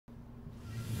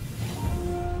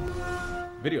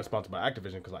video sponsored by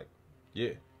Activision, because, like,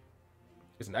 yeah,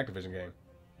 it's an Activision game.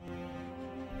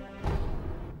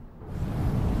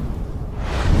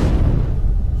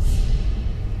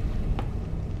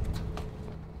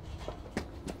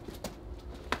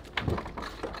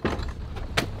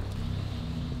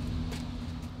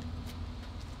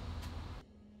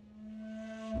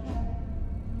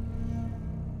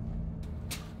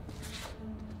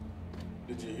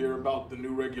 Did you hear about the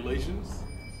new regulations?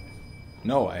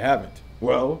 No, I haven't.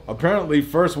 Well, apparently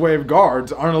first wave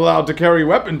guards aren't allowed to carry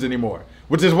weapons anymore,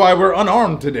 which is why we're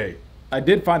unarmed today. I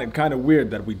did find it kind of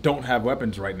weird that we don't have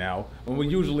weapons right now, when we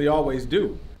usually always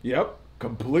do. Yep,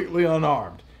 completely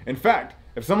unarmed. In fact,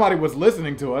 if somebody was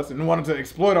listening to us and wanted to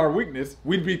exploit our weakness,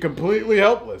 we'd be completely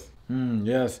helpless.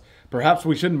 Yes. Perhaps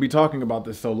we shouldn't be talking about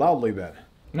this so loudly then.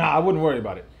 Nah, I wouldn't worry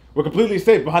about it. We're completely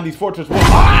safe behind these fortress walls. No,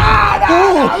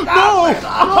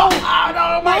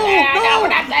 my hand! No, we're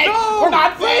not safe! We're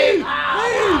not safe!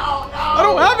 I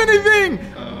don't have anything!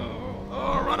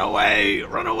 Run away!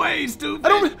 Run away, stupid! I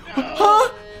don't...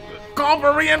 Huh? Call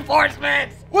for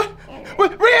reinforcements! What?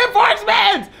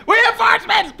 Reinforcements!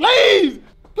 Reinforcements! Please!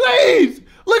 Please!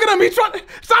 Look at him! He's trying...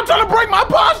 Stop trying to break my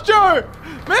posture!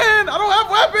 Man, I don't have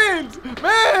weapons!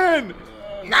 Man!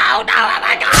 No, oh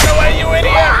my God! Run away, you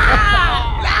idiot!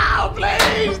 No,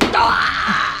 please! No!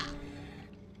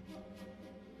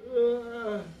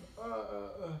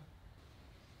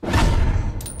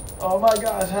 Oh my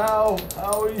gosh, how?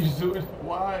 How are you doing?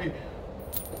 Why?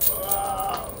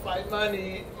 My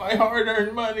money, my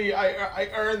hard-earned money, I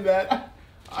earned that.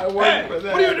 I worked for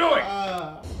that. What are you doing?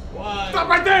 Why? Stop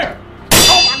right there!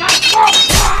 Oh my God!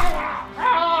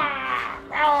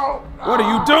 What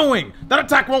are you doing? That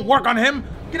attack won't work on him.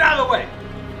 Get out of the way!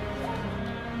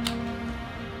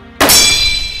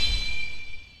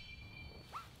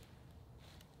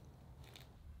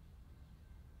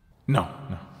 No,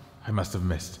 I must have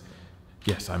missed.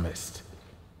 Yes, I missed.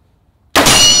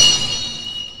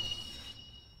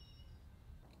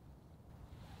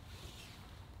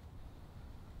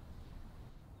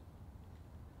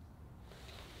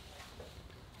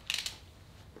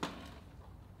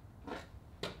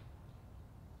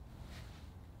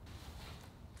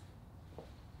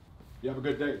 You have a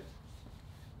good day.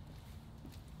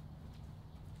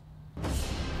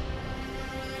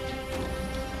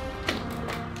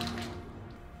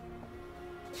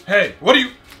 Hey, what are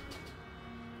you...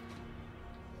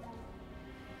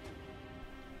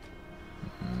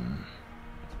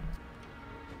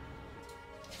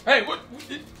 Hey, what...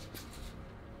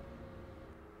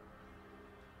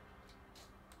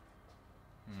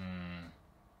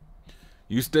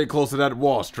 You stay close to that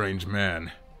wall, strange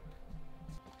man.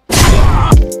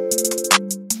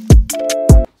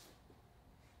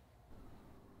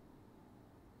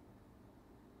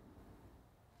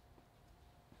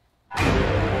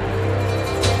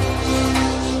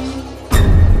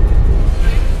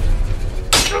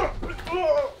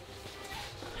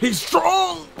 He's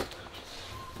strong!